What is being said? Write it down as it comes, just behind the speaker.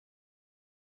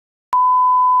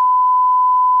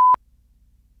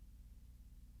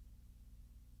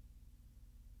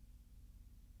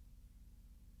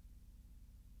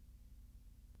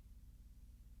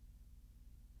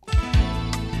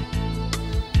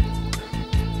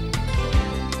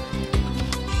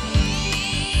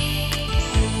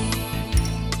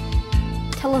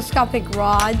telescopic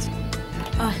rods,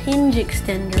 a hinge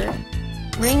extender,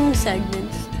 ring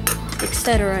segments,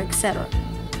 etc., etc.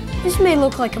 This may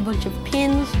look like a bunch of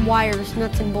pins, wires,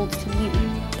 nuts, and bolts to you,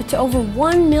 but to over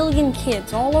 1 million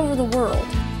kids all over the world,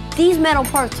 these metal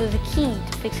parts are the key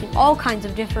to fixing all kinds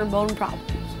of different bone problems.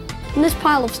 When this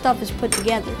pile of stuff is put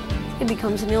together, it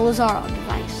becomes an Ilizarov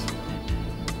device.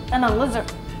 An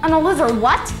Ilizar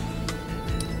what?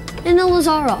 An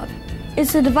Ilizarov.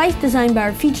 It's a device designed by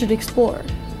our featured explorer,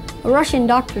 a Russian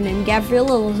doctor named Gavrill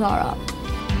Ilizarov.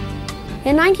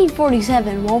 In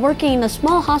 1947, while working in a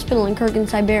small hospital in Kurgan,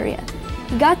 Siberia,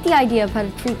 he got the idea of how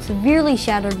to treat severely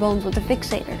shattered bones with a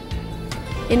fixator.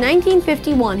 In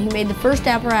 1951, he made the first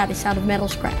apparatus out of metal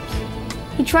scraps.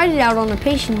 He tried it out on a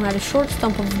patient who had a short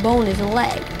stump of bone as a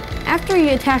leg. After he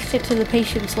attached it to the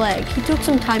patient's leg, he took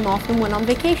some time off and went on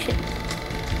vacation.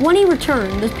 When he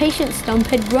returned, the patient's stump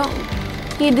had grown.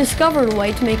 He had discovered a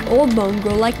way to make old bone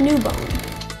grow like new bone.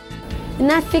 And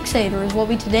that fixator is what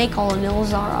we today call an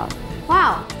Ilizarov.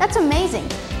 Wow, that's amazing.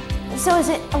 So is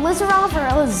it Ilizarov or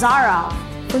Ilizarov?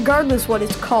 Regardless what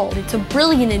it's called, it's a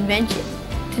brilliant invention.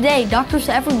 Today, doctors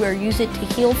everywhere use it to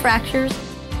heal fractures,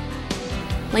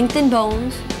 lengthen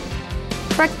bones,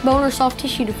 correct bone or soft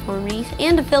tissue deformities,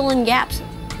 and to fill in gaps.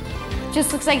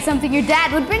 Just looks like something your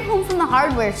dad would bring home from the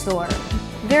hardware store.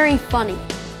 Very funny.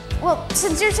 Well,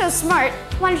 since you're so smart,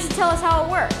 why don't you tell us how it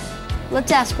works?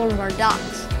 Let's ask one of our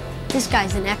docs. This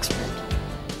guy's an expert.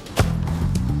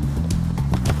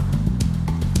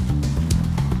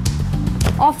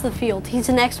 Off the field, he's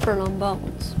an expert on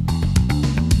bones.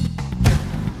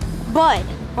 But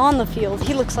on the field,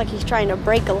 he looks like he's trying to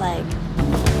break a leg.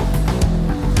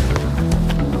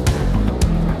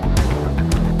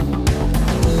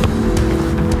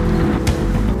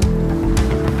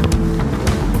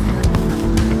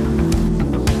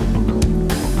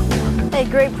 Hey,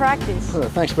 great practice. Oh,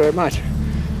 thanks very much.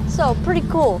 So, pretty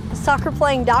cool. A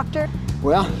soccer-playing doctor?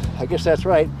 Well, I guess that's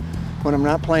right. When I'm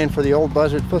not playing for the Old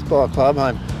Buzzard Football Club,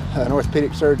 I'm an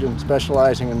orthopedic surgeon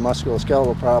specializing in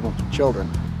musculoskeletal problems in children.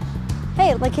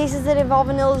 Hey, like cases that involve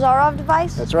an Ilizarov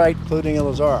device? That's right, including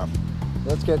Ilizarov.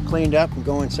 Let's get cleaned up and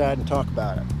go inside and talk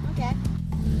about it. Okay.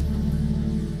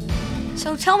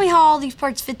 So tell me how all these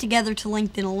parts fit together to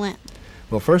lengthen a limb.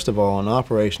 Well, first of all, an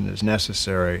operation is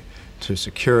necessary to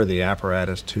secure the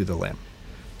apparatus to the limb.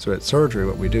 So at surgery,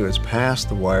 what we do is pass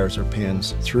the wires or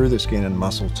pins through the skin and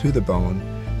muscle to the bone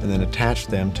and then attach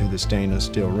them to the stainless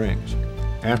steel rings.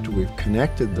 After we've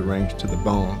connected the rings to the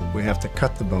bone, we have to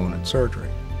cut the bone at surgery.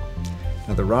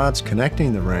 Now, the rods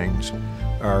connecting the rings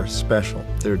are special.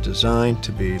 They're designed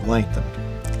to be lengthened,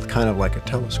 kind of like a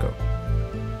telescope.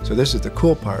 So this is the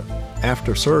cool part.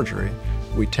 After surgery,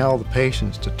 we tell the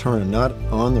patients to turn a nut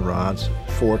on the rods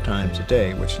 4 times a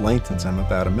day, which lengthens them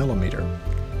about 1 millimeter.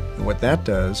 And what that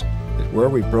does is where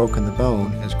we've broken the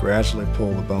bone is gradually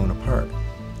pull the bone apart.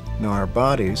 Now, our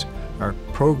bodies are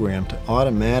programmed to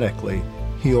automatically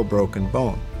heal broken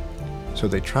bone. So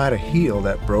they try to heal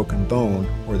that broken bone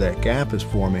where that gap is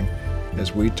forming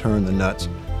as we turn the nuts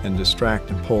and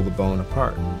distract and pull the bone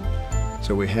apart.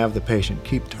 So we have the patient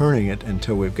keep turning it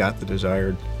until we've got the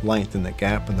desired length in the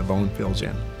gap and the bone fills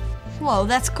in. Whoa,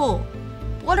 that's cool.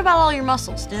 What about all your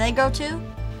muscles? Do they grow too?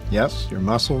 Yes, your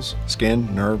muscles,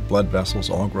 skin, nerve, blood vessels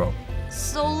all grow.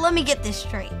 So let me get this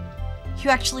straight. You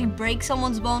actually break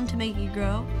someone's bone to make it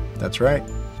grow? That's right.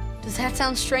 Does that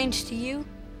sound strange to you?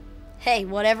 Hey,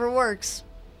 whatever works.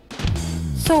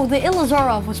 So the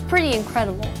Ilizarov was pretty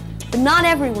incredible, but not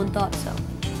everyone thought so.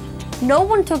 No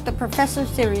one took the professor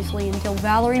seriously until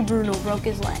Valery Brunel broke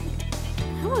his leg.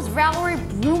 Who was Valery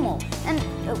Brunel? And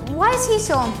why is he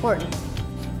so important?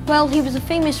 Well, he was a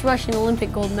famous Russian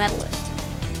Olympic gold medalist.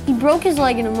 He broke his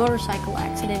leg in a motorcycle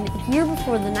accident a year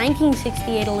before the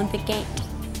 1968 Olympic Games.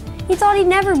 He thought he'd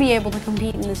never be able to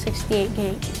compete in the 68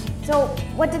 Games. So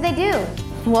what did they do?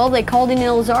 Well, they called in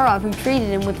Ilizarov, who treated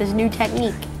him with his new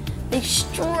technique. They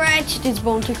stretched his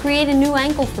bone to create a new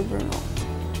ankle for Brunel.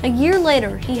 A year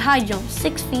later, he high jumped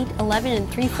 6 feet, 11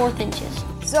 3/4 inches.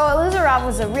 So Ilizarov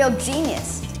was a real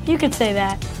genius. You could say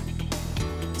that.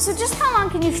 So just how long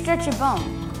can you stretch a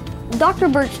bone? Dr.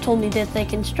 Birch told me that they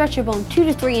can stretch a bone 2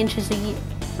 to 3 inches a year,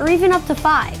 or even up to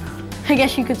 5. I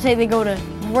guess you could say they go to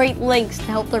great lengths to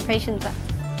help their patients out.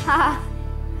 Haha.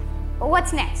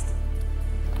 What's next?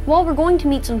 Well, we're going to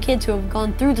meet some kids who have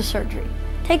gone through the surgery.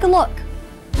 Take a look.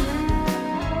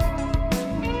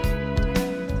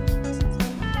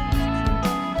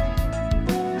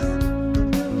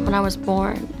 When I was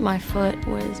born, my foot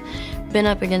was bent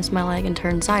up against my leg and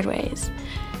turned sideways.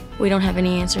 We don't have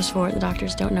any answers for it. The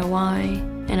doctors don't know why.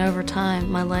 And over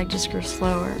time, my leg just grew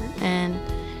slower. And,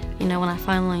 you know, when I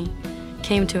finally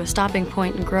came to a stopping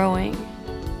point in growing,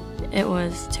 it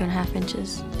was 2.5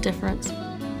 inches difference.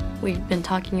 We've been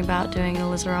talking about doing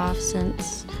Ilizarov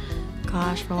since,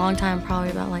 gosh, for a long time, probably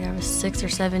about like I was 6 or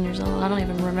 7 years old. I don't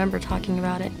even remember talking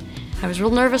about it. I was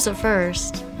real nervous at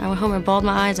first. I went home and bawled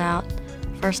my eyes out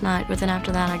first night, but then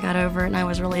after that I got over it and I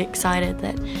was really excited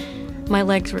that my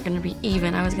legs were going to be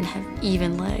even. I was going to have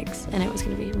even legs and it was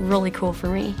going to be really cool for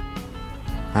me.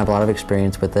 I have a lot of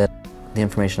experience with it. The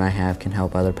information I have can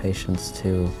help other patients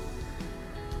to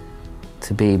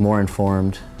be more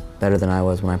informed, better than I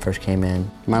was when I first came in.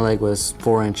 My leg was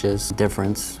 4 inches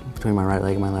difference between my right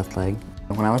leg and my left leg.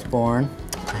 When I was born,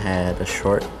 I had a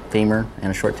short femur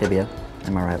and a short tibia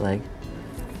in my right leg.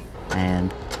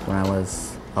 And when I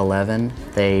was 11,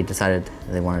 they decided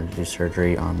they wanted to do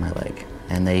surgery on my leg.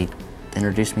 And they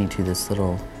introduced me to this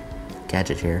little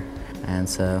gadget here. And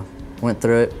so went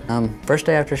through it. First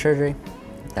day after surgery,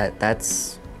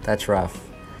 that's rough.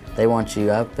 They want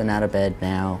you up and out of bed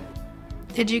now.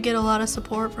 Did you get a lot of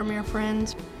support from your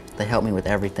friends? They helped me with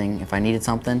everything. If I needed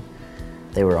something,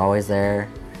 they were always there.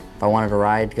 If I wanted a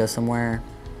ride to go somewhere,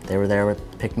 they were there to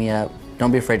pick me up.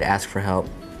 Don't be afraid to ask for help.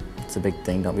 It's a big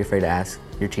thing. Don't be afraid to ask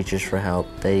your teachers for help.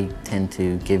 They tend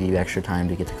to give you extra time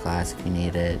to get to class if you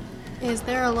need it. Is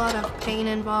there a lot of pain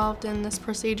involved in this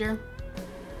procedure?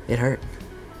 It hurt.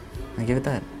 I give it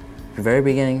that. The very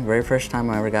beginning, very first time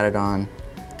I ever got it on,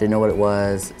 didn't know what it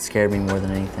was. It scared me more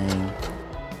than anything.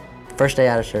 First day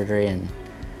out of surgery and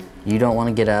you don't want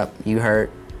to get up, you hurt.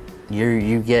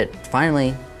 You get,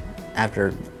 finally,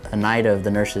 after a night of the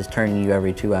nurses turning you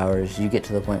every 2 hours, you get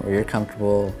to the point where you're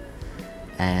comfortable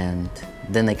and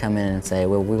then they come in and say,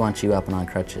 well, we want you up and on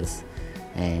crutches.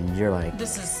 And you're like,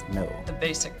 this is no. The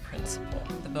basic principle.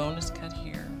 The bone is cut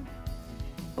here.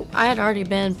 I had already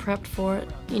been prepped for it,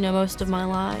 most of my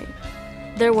life.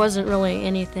 There wasn't really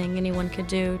anything anyone could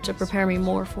do to prepare me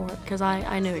more for it because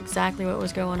I knew exactly what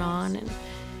was going on and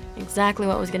exactly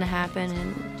what was going to happen,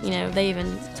 and they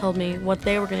even told me what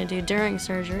they were going to do during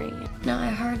surgery. Now I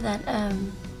heard that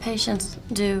patients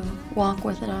do walk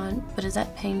with it on, but is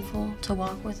that painful to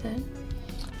walk with it?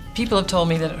 People have told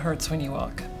me that it hurts when you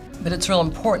walk, but it's real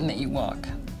important that you walk.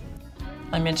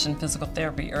 I mentioned physical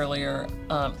therapy earlier.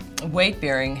 Weight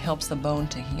bearing helps the bone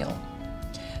to heal.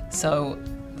 So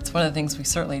it's one of the things we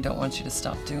certainly don't want you to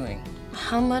stop doing.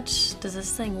 How much does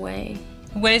this thing weigh?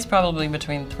 It weighs probably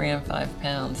between 3 and 5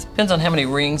 pounds. Depends on how many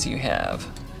rings you have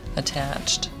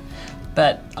attached.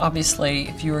 But obviously,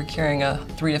 if you were carrying a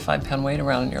 3 to 5 pound weight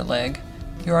around in your leg,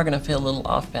 you are going to feel a little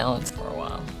off balance for a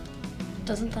while.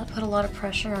 Doesn't that put a lot of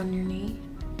pressure on your knee?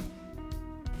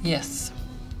 Yes.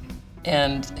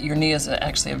 And your knee is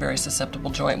actually a very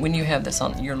susceptible joint when you have this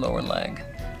on your lower leg.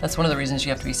 That's one of the reasons you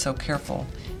have to be so careful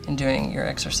in doing your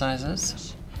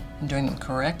exercises and doing them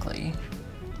correctly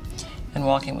and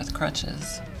walking with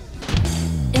crutches.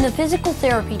 In the physical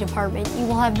therapy department, you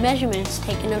will have measurements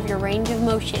taken of your range of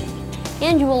motion,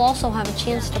 and you will also have a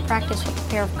chance to practice with a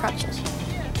pair of crutches.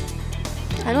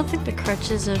 I don't think the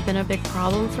crutches have been a big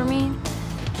problem for me.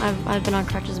 I've been on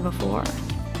crutches before,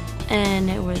 and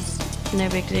it was no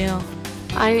big deal.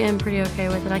 I am pretty okay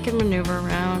with it. I can maneuver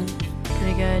around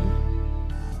pretty good.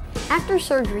 After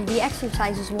surgery, the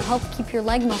exercises will help keep your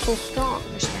leg muscles strong.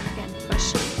 Push down again.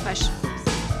 Push.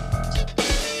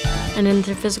 And in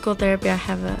the physical therapy, I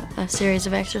have a series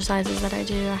of exercises that I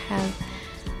do. I have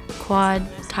quad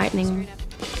tightening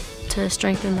to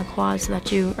strengthen the quad so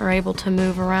that you are able to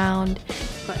move around.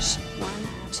 Push. 1,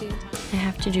 2. I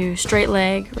have to do straight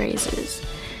leg raises.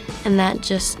 And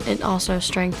it also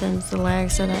strengthens the leg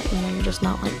so that, you're just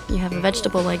not like, you have a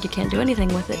vegetable leg, you can't do anything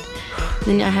with it.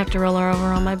 Then I have to roll her over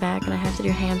on my back and I have to do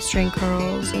hamstring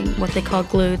curls, and what they call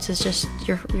glutes is just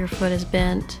your foot is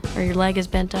bent, or your leg is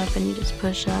bent up and you just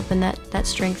push up, and that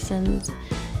strengthens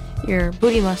your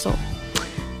booty muscle.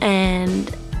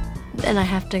 And I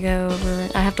have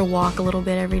to walk a little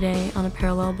bit every day on the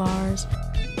parallel bars.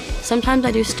 Sometimes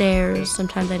I do stairs,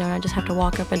 sometimes I don't. I just have to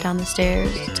walk up and down the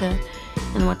stairs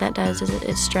and what that does is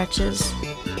it stretches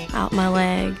out my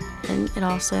leg, and it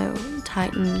also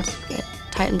tightens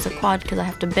the quad because I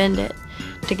have to bend it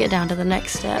to get down to the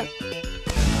next step.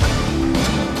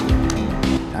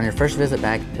 On your first visit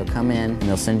back, they'll come in and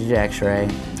they'll send you to x-ray,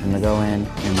 and they'll go in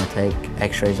and they'll take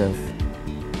x-rays of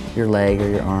your leg or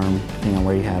your arm, depending on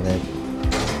where you have it.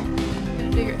 We're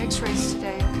going to do your x-rays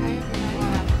today, okay? We'll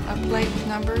have a plate with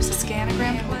numbers, a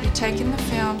scanogram. We'll be taking the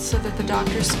film so that the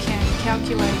doctors can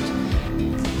calculate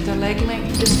the leg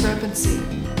length discrepancy.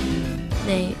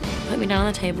 They put me down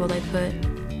on the table, they put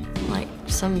like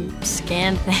some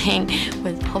scan thing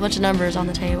with a whole bunch of numbers on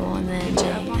the table, and then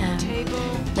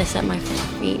they set my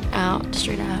feet out,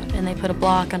 straight out, and they put a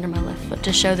block under my left foot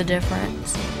to show the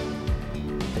difference.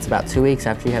 It's about 2 weeks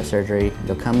after you have surgery.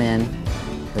 They'll come in,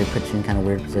 they put you in kind of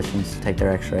weird positions to take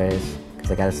their x-rays, because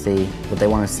they got to see what they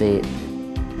want to see.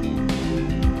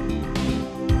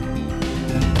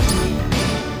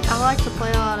 I like to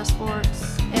play a lot of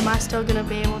sports. Am I still going to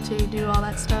be able to do all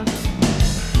that stuff?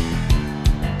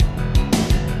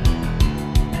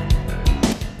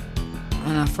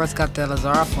 When I first got the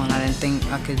Ilizarov one, I didn't think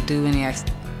I could do any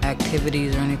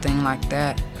activities or anything like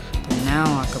that. But now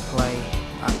I could play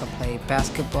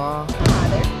basketball.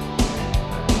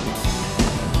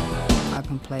 I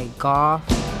can play golf.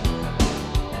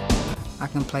 I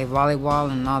can play volleyball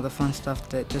and all the fun stuff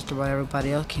that just about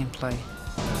everybody else can play.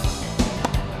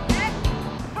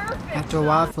 After a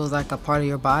while, it feels like a part of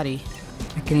your body.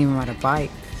 I can even ride a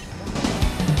bike.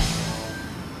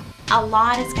 A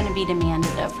lot is going to be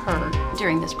demanded of her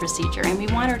during this procedure, and we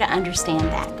want her to understand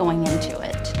that going into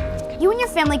it. You and your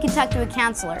family can talk to a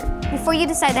counselor before you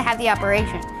decide to have the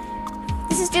operation.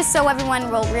 This is just so everyone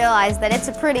will realize that it's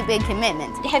a pretty big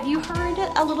commitment. Have you heard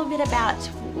a little bit about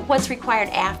what's required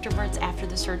afterwards, after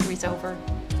the surgery's over?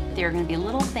 There are going to be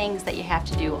little things that you have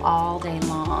to do all day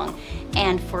long.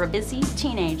 And for a busy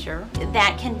teenager,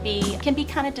 that can be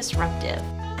kind of disruptive.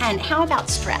 And how about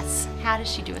stress? How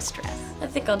does she do with stress? I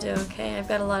think I'll do okay. I've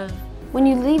got a lot of... When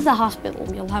you leave the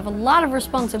hospital, you'll have a lot of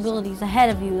responsibilities ahead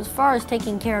of you as far as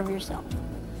taking care of yourself.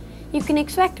 You can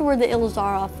expect to wear the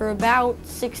Ilizarov for about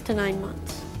 6 to 9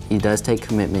 months. It does take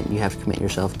commitment. You have to commit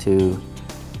yourself to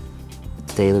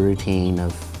the daily routine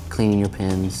of cleaning your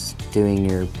pins, doing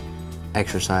your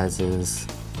exercises.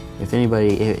 If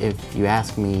you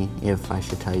ask me if I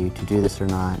should tell you to do this or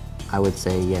not, I would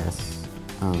say yes.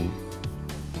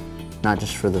 Not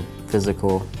just for the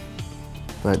physical,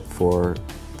 but for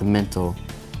the mental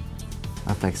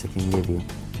effects it can give you.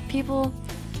 People,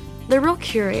 they're real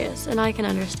curious, and I can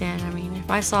understand. I mean,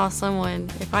 if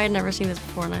I had never seen this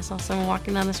before and I saw someone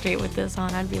walking down the street with this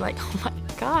on, I'd be like, oh my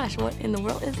gosh, what in the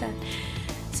world is that?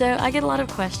 So I get a lot of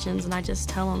questions, and I just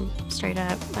tell them straight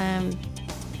up,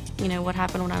 you know, what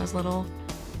happened when I was little,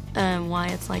 why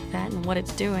it's like that, and what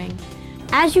it's doing.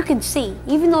 As you can see,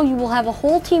 even though you will have a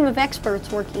whole team of experts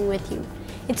working with you,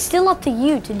 it's still up to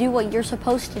you to do what you're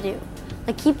supposed to do,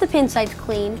 like keep the pin sights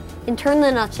clean and turn the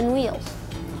nuts and wheels.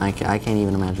 I can't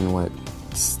even imagine what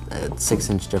a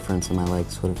 6-inch difference in my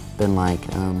legs would have been like.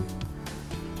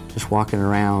 Just walking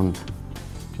around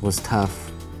was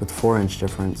tough with 4-inch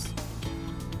difference,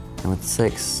 and with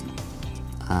 6,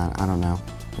 I don't know,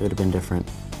 it would have been different.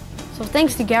 So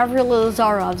thanks to Gavrill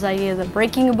Ilazarov's idea that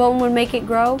breaking a bone would make it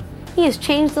grow, he has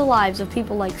changed the lives of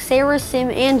people like Sarah,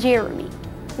 Sim, and Jeremy.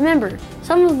 Remember,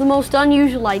 some of the most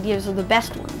unusual ideas are the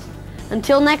best ones.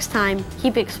 Until next time,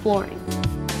 keep exploring.